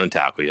 We're going to run and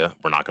tackle you.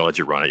 We're not going to let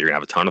you run it. You're going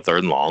to have a ton of third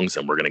and longs,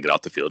 and we're going to get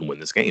off the field and win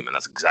this game. And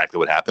that's exactly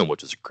what happened,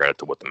 which is a credit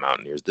to what the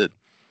Mountaineers did.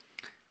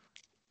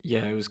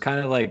 Yeah, it was kind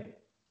of like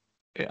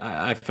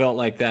I felt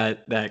like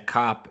that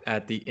cop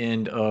at the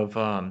end of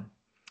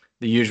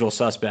The Usual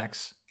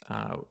Suspects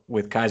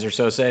with Kaiser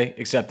Sose,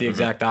 except the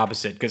exact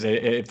opposite, because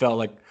it felt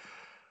like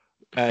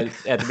at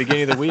the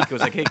beginning of the week, it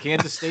was like, hey,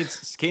 Kansas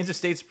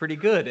State's pretty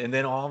good. And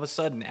then all of a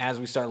sudden, as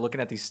we start looking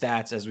at these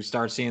stats, as we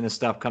start seeing this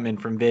stuff come in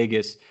from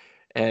Vegas,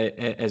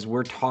 as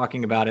we're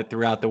talking about it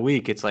throughout the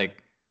week, it's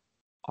like,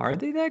 are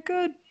they that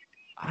good?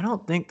 I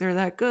don't think they're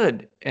that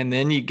good. And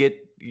then you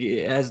get,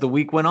 as the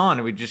week went on,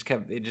 it just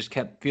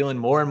kept feeling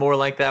more and more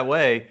like that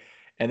way.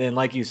 And then,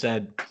 like you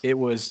said, it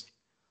was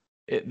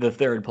the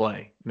third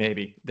play,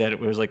 maybe, that it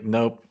was like,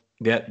 nope,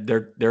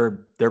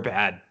 they're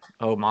bad.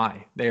 Oh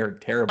my, they are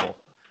terrible.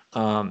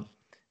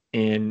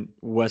 And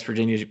West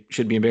Virginia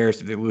should be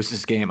embarrassed if they lose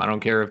this game. I don't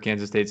care if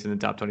Kansas State's in the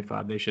top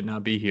 25; they should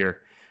not be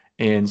here.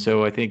 And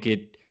so I think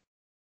it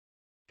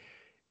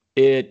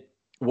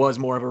was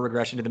more of a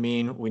regression to the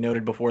mean. We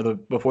noted before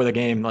the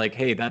game, like,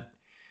 hey, that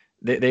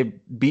they've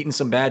beaten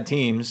some bad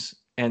teams,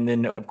 and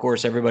then of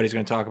course everybody's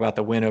going to talk about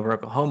the win over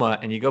Oklahoma.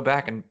 And you go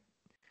back, and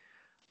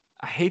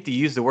I hate to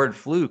use the word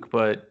fluke,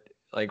 but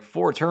like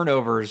 4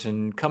 turnovers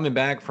and coming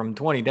back from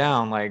 20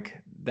 down,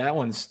 like.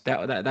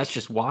 That's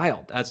just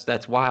wild.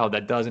 That's wild.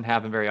 That doesn't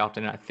happen very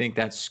often. And I think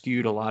that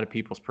skewed a lot of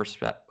people's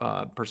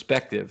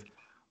perspective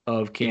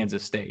of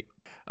Kansas State.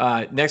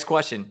 Next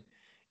question.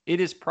 It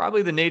is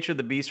probably the nature of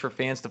the beast for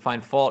fans to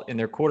find fault in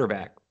their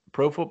quarterback.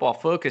 Pro Football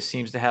Focus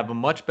seems to have a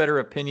much better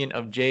opinion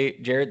of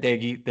Jarret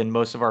Doege than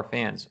most of our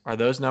fans. Are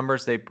those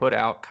numbers they put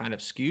out kind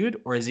of skewed,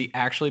 or is he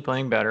actually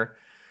playing better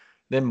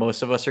than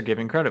most of us are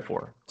giving credit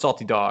for?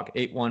 Salty Dog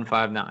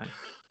 8159.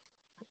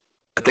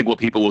 I think what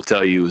people will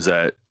tell you is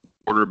that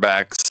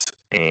quarterbacks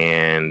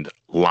and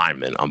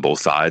linemen on both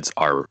sides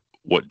are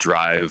what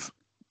drive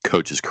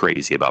coaches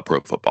crazy about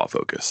Pro Football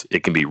Focus.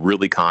 It can be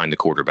really kind to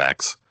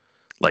quarterbacks,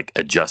 like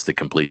adjusted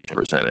completion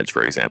percentage,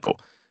 for example.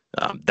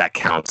 That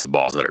counts the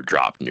balls that are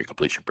dropped in your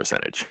completion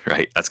percentage,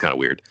 right? That's kind of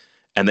weird.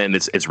 And then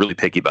it's really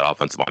picky about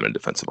offensive linemen and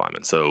defensive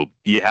linemen. So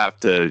you have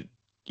to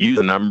use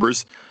the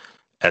numbers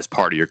as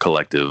part of your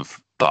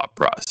collective thought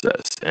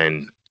process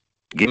and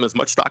give him as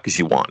much stock as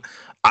you want.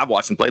 I've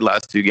watched him play the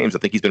last 2 games. I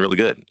think he's been really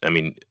good. I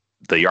mean,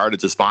 the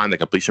yardage is fine, the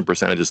completion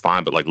percentage is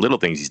fine, but like little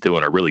things he's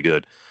doing are really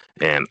good.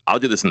 And I'll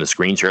do this in the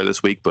screen share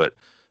this week, but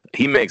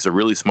he makes a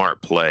really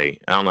smart play.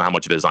 I don't know how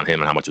much it is on him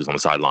and how much is on the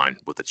sideline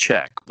with the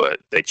check, but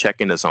they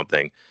check into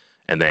something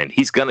and then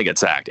he's going to get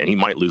sacked and he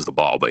might lose the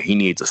ball, but he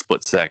needs a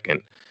split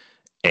second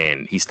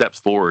and he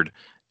steps forward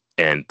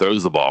and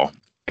throws the ball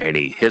and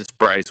he hits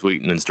Bryce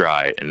Wheaton in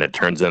stride and it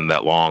turns into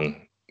that long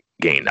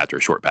gain after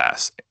a short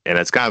pass. And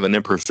it's kind of an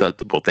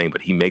imperceptible thing,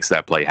 but he makes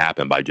that play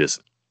happen by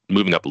just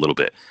moving up a little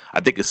bit. I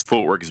think his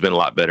footwork has been a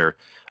lot better.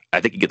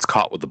 I think he gets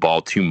caught with the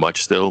ball too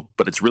much still,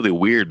 but it's really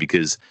weird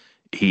because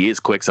he is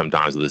quick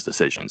sometimes with his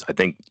decisions. I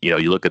think,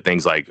 you look at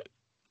things like,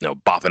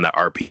 boffing that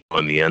RPO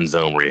in the end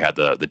zone where he had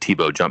the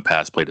Tebow jump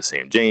pass play to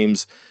Sam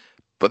James,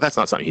 but that's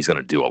not something he's going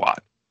to do a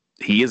lot.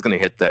 He is going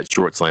to hit that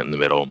short slant in the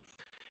middle.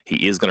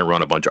 He is going to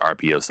run a bunch of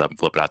RPO stuff and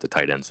flip it out to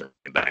tight ends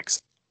and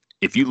backs.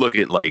 If you look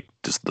at like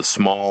just the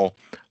small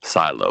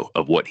silo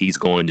of what he's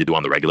going to do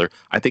on the regular,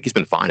 I think he's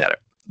been fine at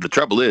it. The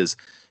trouble is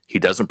he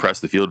doesn't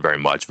press the field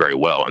very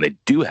well, and they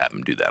do have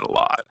him do that a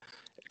lot.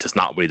 Just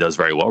not what he does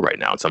very well right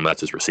now. And some of that's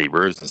his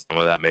receivers, and some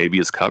of that maybe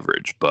his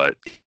coverage. But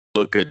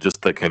look at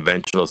just the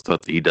conventional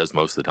stuff that he does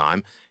most of the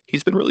time.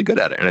 He's been really good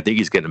at it, and I think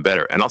he's getting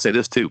better. And I'll say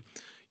this too.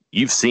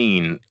 You've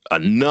seen a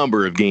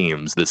number of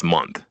games this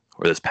month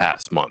or this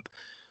past month,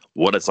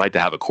 what it's like to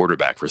have a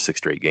quarterback for 6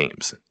 straight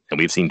games. And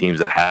we've seen teams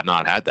that have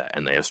not had that,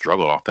 and they have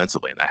struggled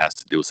offensively. And that has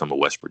to do with some of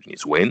West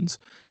Virginia's wins,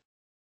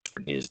 West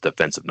Virginia's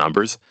defensive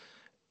numbers.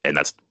 And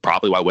that's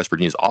probably why West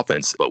Virginia's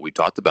offense, but we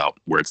talked about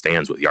where it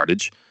stands with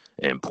yardage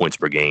and points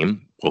per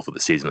game, both for the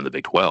season in the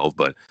Big 12.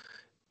 But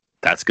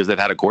that's because they've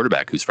had a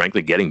quarterback who's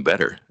frankly getting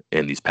better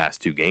in these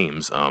past 2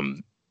 games.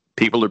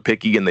 People are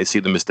picky and they see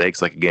the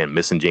mistakes, like, again,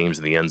 missing James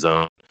in the end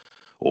zone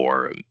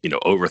or,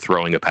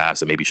 overthrowing a pass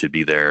that maybe should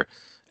be there.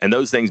 And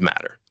those things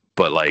matter.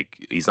 But,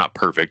 like, he's not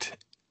perfect.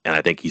 And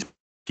I think he's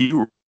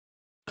fewer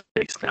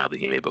mistakes now than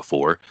he made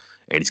before.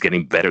 And he's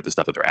getting better at the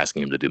stuff that they're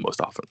asking him to do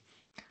most often.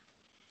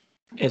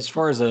 As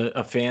far as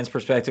a fan's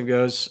perspective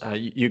goes,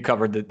 you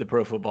covered the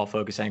Pro Football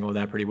Focus angle of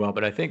that pretty well.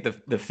 But I think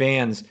the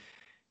fans,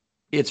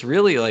 it's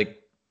really like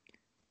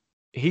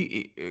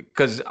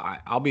because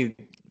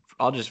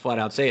I'll just flat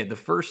out say it.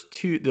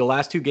 The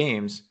last 2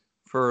 games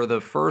for the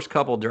first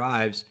couple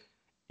drives,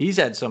 he's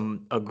had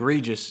some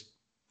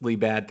egregiously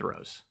bad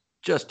throws,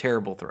 just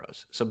terrible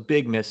throws, some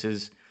big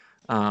misses,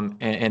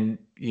 and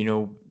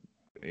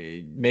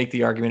make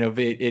the argument of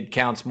it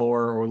counts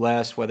more or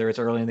less, whether it's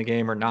early in the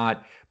game or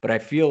not. But I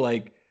feel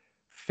like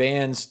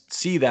fans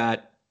see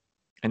that,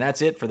 and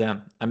that's it for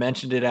them. I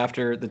mentioned it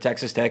after the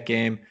Texas Tech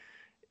game.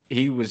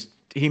 He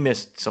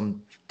missed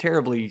some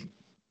terribly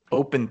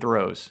open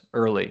throws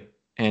early.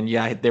 And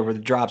yeah, there were the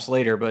drops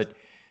later, but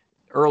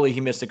early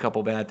he missed a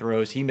couple bad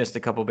throws. He missed a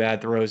couple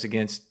bad throws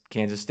against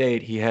Kansas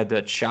State. He had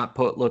that shot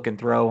put looking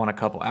throw on a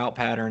couple out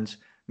patterns,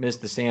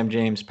 missed the Sam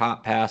James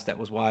pop pass that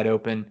was wide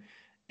open.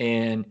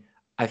 And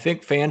I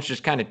think fans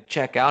just kind of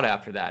check out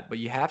after that, but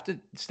you have to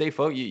stay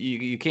focused.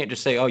 You can't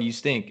just say, "Oh, you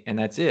stink," and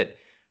that's it.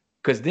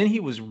 Because then he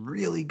was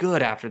really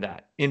good after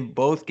that in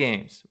both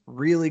games,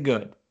 really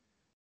good.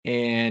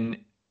 And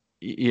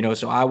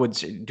so I would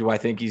say, do I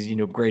think he's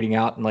grading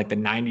out in like the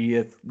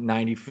 90th,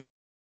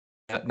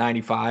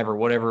 95 or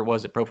whatever it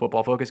was that Pro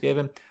Football Focus gave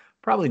him?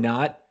 Probably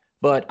not.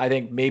 But I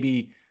think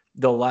maybe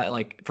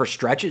for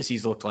stretches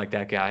he's looked like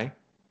that guy.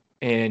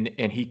 And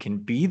he can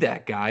be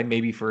that guy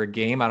maybe for a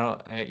game.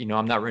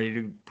 I'm not ready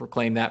to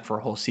proclaim that for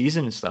a whole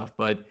season and stuff,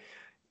 but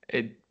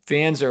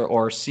fans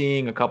are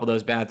seeing a couple of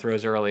those bad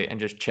throws early and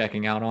just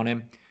checking out on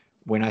him,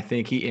 when I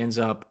think he ends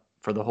up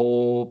for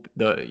you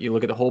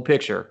look at the whole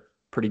picture,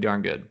 pretty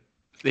darn good.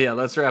 Yeah,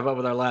 let's wrap up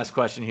with our last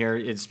question here.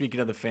 It's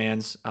speaking of the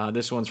fans.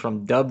 This one's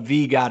from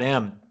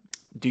WV.M.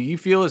 Do you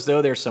feel as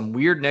though there's some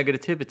weird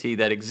negativity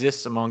that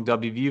exists among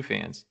WVU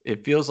fans?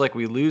 It feels like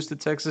we lose to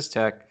Texas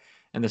Tech,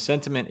 and the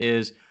sentiment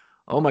is,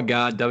 oh my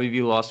God,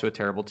 WVU lost to a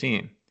terrible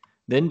team.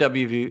 Then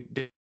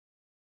WVU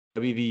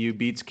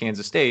beats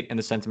Kansas State, and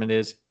the sentiment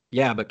is,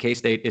 yeah, but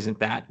K-State isn't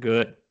that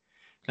good.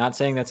 Not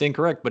saying that's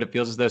incorrect, but it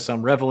feels as though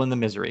some revel in the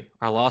misery.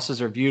 Our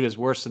losses are viewed as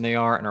worse than they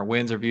are, and our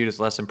wins are viewed as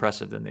less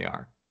impressive than they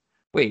are.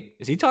 Wait,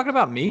 is he talking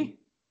about me?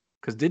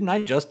 Because didn't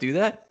I just do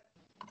that?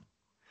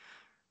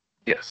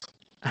 Yes.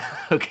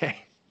 Okay.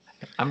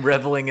 I'm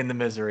reveling in the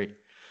misery.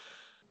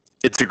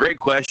 It's a great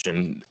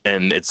question,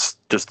 and it's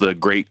just the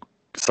great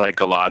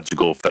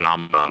psychological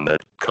phenomenon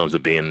that comes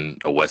with being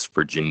a West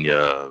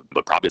Virginia,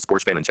 but probably a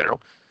sports fan in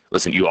general.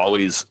 Listen, you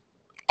always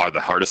are the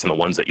hardest on the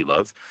ones that you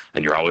love,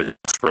 and you're always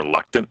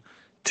reluctant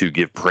to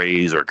give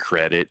praise or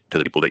credit to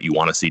the people that you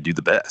want to see do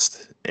the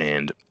best.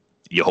 And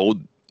you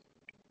hold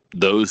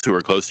those who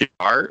are close to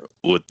your heart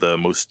with the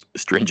most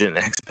stringent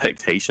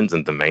expectations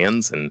and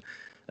demands, and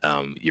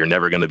you're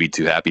never going to be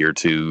too happy or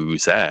too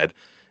sad.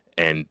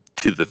 And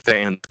to the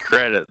fans'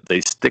 credit,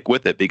 they stick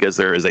with it because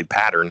there is a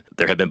pattern.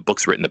 There have been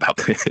books written about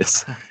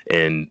this,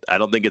 and I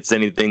don't think it's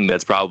anything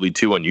that's probably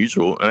too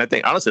unusual. And I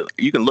think, honestly,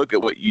 you can look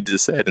at what you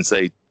just said and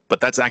say, but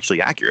that's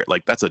actually accurate.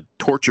 Like, that's a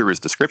torturous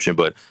description,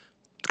 but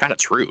it's kind of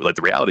true. Like,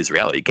 the reality is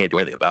reality. You can't do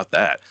anything about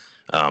that.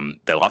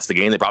 They lost the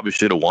game they probably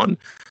should have won,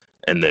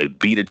 and they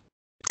beat a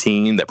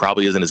team that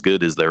probably isn't as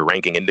good as their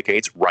ranking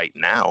indicates right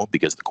now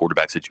because of the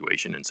quarterback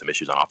situation and some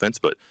issues on offense,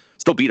 but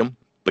still beat them.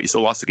 But you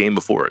still lost the game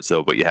before it.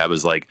 So what you have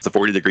is like, it's a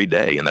 40-degree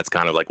day. And that's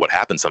kind of like what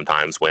happens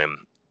sometimes when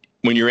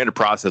you're in a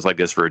process like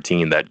this for a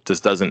team that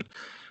just doesn't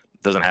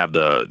have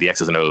the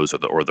X's and O's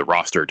or the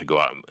roster to go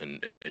out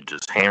and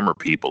just hammer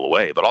people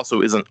away, but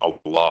also isn't a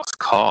lost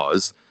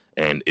cause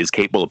and is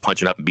capable of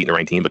punching up and beating the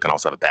ranked team, but can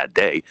also have a bad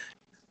day.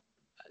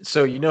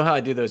 So you know how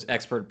I do those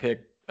expert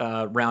pick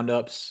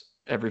roundups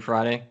every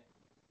Friday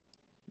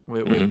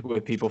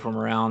with people from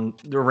around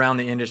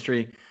the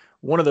industry.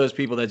 One of those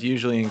people that's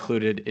usually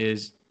included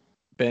is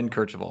Ben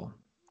Kercheval,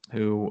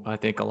 who I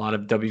think a lot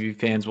of WV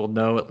fans will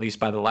know, at least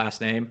by the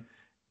last name.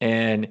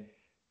 And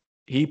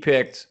he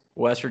picked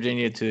West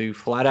Virginia to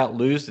flat out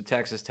lose to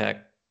Texas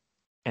Tech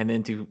and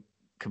then to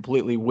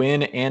completely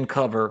win and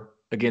cover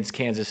against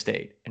Kansas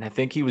State. And I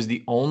think he was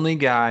the only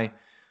guy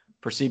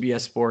for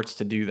CBS Sports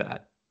to do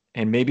that.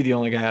 And maybe the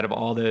only guy out of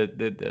all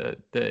the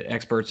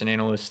experts and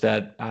analysts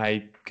that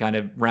I kind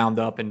of round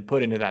up and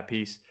put into that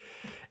piece.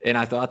 And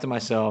I thought to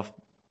myself,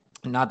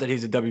 not that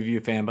he's a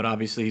WVU fan, but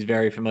obviously he's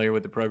very familiar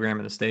with the program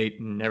and the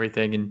state and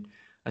everything. And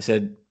I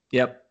said,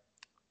 yep,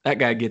 that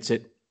guy gets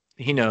it.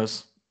 He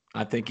knows.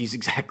 I think he's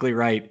exactly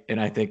right.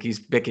 And I think he's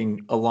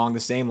picking along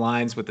the same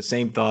lines with the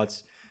same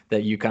thoughts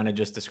that you kind of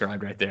just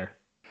described right there.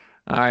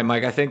 All right,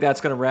 Mike, I think that's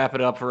going to wrap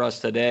it up for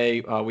us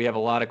today. We have a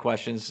lot of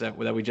questions that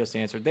we just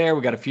answered there.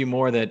 We got a few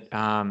more that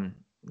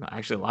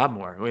actually a lot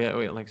more.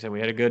 We like I said, we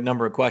had a good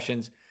number of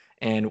questions,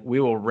 and we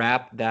will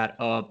wrap that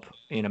up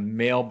in a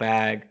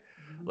mailbag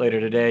later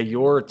today.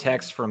 Your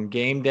texts from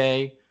game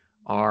day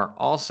are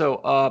also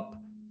up.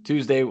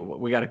 Tuesday,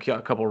 we got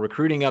a couple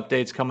recruiting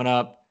updates coming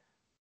up.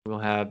 We'll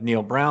have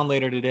Neil Brown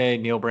later today,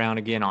 Neil Brown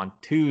again on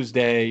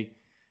Tuesday,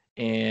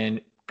 and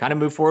kind of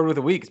move forward with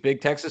the week. It's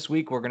Big Texas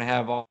week. We're going to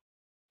have all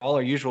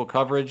our usual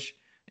coverage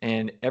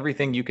and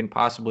everything you can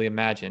possibly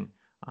imagine.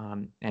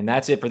 And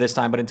that's it for this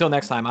time. But until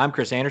next time, I'm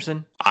Chris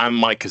Anderson. I'm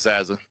Mike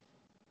Casazza.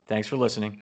 Thanks for listening.